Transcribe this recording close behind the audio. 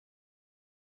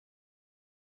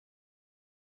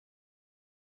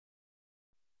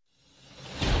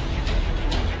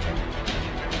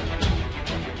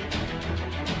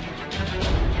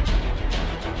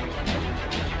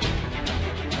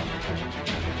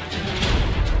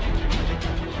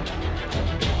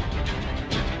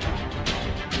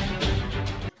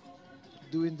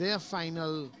their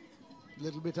final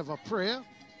little bit of a prayer.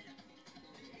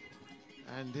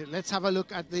 And let's have a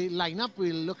look at the lineup.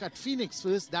 We'll look at Phoenix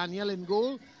first. Daniel in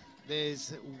goal.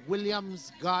 There's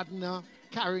Williams, Gardner,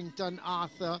 Carrington,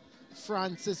 Arthur,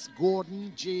 Francis,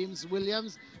 Gordon, James,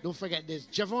 Williams. Don't forget there's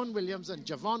Javon Williams and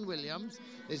Javon Williams.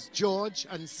 There's George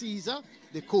and Caesar.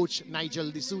 The coach,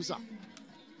 Nigel D'Souza.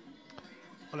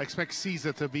 Well, I expect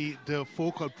Caesar to be the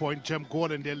focal point. Jem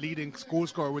Gordon, their leading goal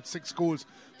scorer with 6 goals,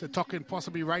 to tuck in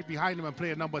possibly right behind him and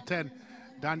play at number 10.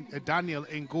 Daniel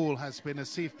in goal has been a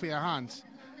safe pair of hands.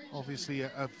 Obviously,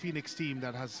 a Phoenix team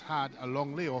that has had a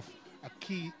long layoff. A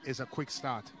key is a quick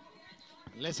start.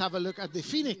 Let's have a look at the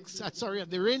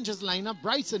at the Rangers lineup.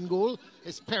 Bryce in goal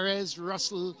is Perez,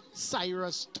 Russell,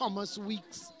 Cyrus, Thomas,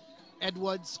 Weeks,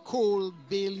 Edwards, Cole,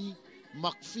 Bailey,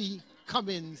 McPhee,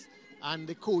 Cummins, and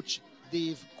the coach,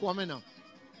 Dave Kwamina.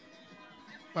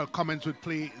 Well, Cummins would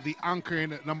play the anchor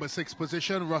in at number 6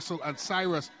 position. Russell and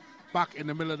Cyrus back in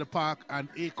the middle of the park, and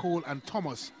A. Cole and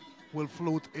Thomas will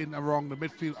float in around the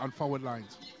midfield and forward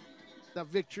lines. The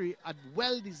victory, a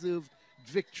well-deserved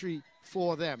victory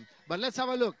for them. But let's have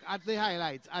a look at the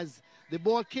highlights as the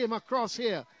ball came across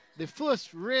here. The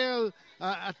first real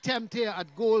attempt here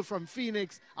at goal from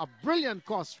Phoenix. A brilliant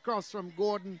cross from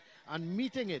Gordon, and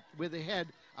meeting it with the head.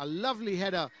 A lovely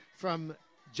header from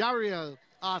Jariel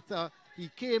Arthur. He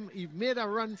made a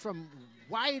run from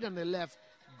wide on the left,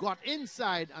 got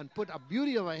inside and put a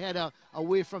beauty of a header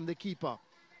away from the keeper.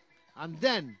 And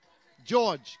then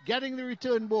George, getting the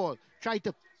return ball, tried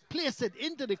to place it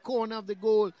into the corner of the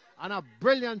goal, and a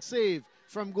brilliant save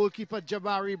from goalkeeper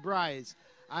Jabari Bryce.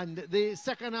 And the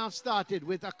second half started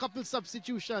with a couple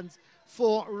substitutions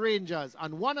for Rangers.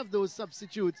 And one of those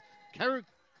substitutes,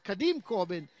 Kadeem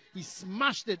Corbin, he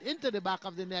smashed it into the back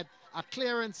of the net. A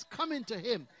clearance coming to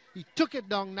him. He took it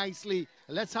down nicely.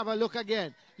 Let's have a look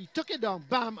again. He took it down,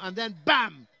 bam, and then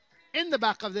bam, in the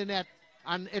back of the net.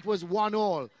 And it was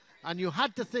 1-1. And you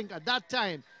had to think at that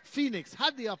time, Phoenix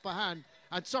had the upper hand.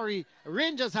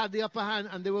 Rangers had the upper hand,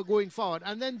 and they were going forward.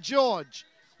 And then George,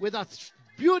 with a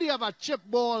beauty of a chip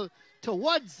ball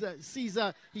towards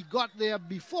Caesar, he got there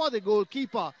before the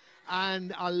goalkeeper,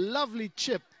 and a lovely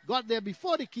chip got there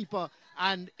before the keeper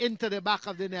and into the back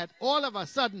of the net. All of a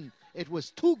sudden, it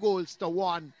was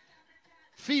 2-1.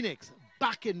 Phoenix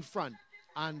back in front,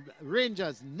 and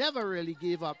Rangers never really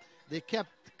gave up. They kept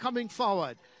coming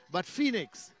forward. But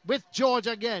Phoenix, with George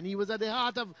again, he was at the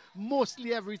heart of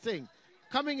mostly everything.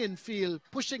 Coming in field,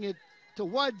 pushing it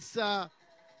towards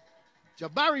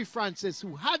Jabari Francis,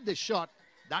 who had the shot.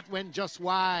 That went just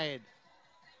wide.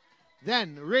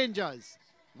 Then Rangers,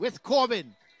 with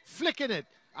Corbin, flicking it,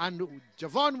 and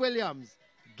Javon Williams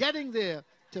getting there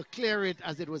to clear it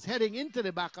as it was heading into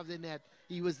the back of the net.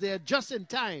 He was there just in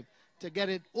time to get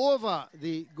it over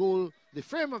the goal, the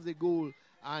frame of the goal,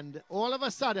 and all of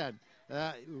a sudden,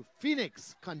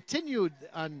 Phoenix continued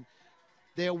on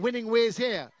their winning ways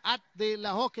here at the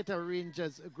La Joqueta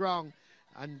Rangers ground.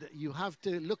 And you have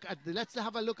to look at let's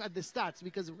have a look at the stats,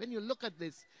 because when you look at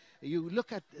this, you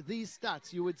look at these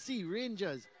stats, you would see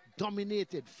Rangers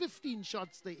dominated 15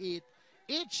 shots to 8,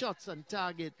 8 shots on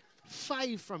target,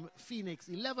 5 from Phoenix,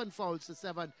 11 fouls to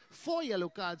 7, 4 yellow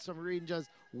cards from Rangers,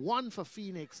 1 for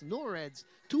Phoenix, no reds,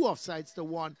 2 offsides to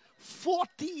 1,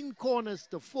 14 corners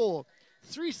to 4,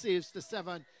 3 saves to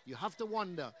 7. You have to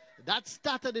wonder, that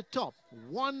stat at the top,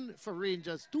 1 for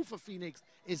Rangers, 2 for Phoenix,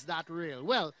 is that real?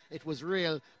 Well, it was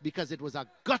real because it was a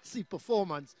gutsy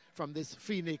performance from this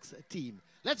Phoenix team.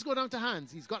 Let's go down to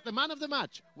Hans. He's got the man of the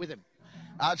match with him.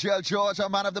 Adriel George, our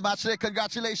man of the match today.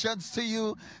 Congratulations to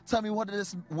you. Tell me, what did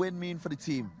this win mean for the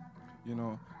team? You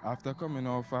know, after coming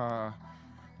off a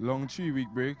long 3-week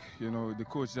break, you know, the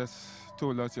coach just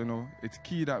told us, you know, it's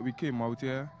key that we came out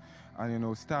here and, you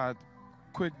know, start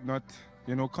quick, not,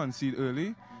 you know, concede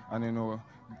early, and, you know,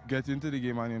 get into the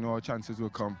game, and, you know, our chances will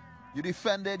come. You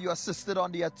defended, you assisted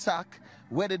on the attack.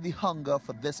 Where did the hunger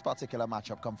for this particular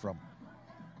matchup come from?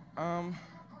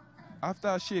 After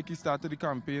a shaky start to the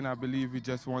campaign, I believe we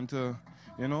just want to,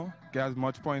 you know, get as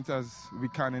much points as we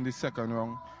can in the second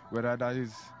round, whether that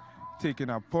is taking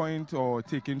a point or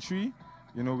taking 3.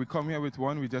 You know, we come here with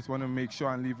 1, we just want to make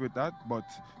sure and leave with that. But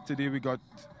today we got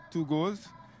 2 goals.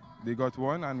 They got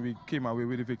 1, and we came away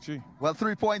with a victory. Well,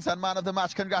 3 points and man of the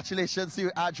match. Congratulations to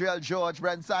you, Adriel George.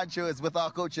 Brent Sancho is with our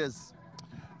coaches.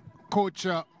 Coach,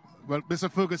 well,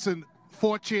 Mr. Ferguson,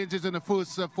 4 changes in the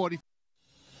first 45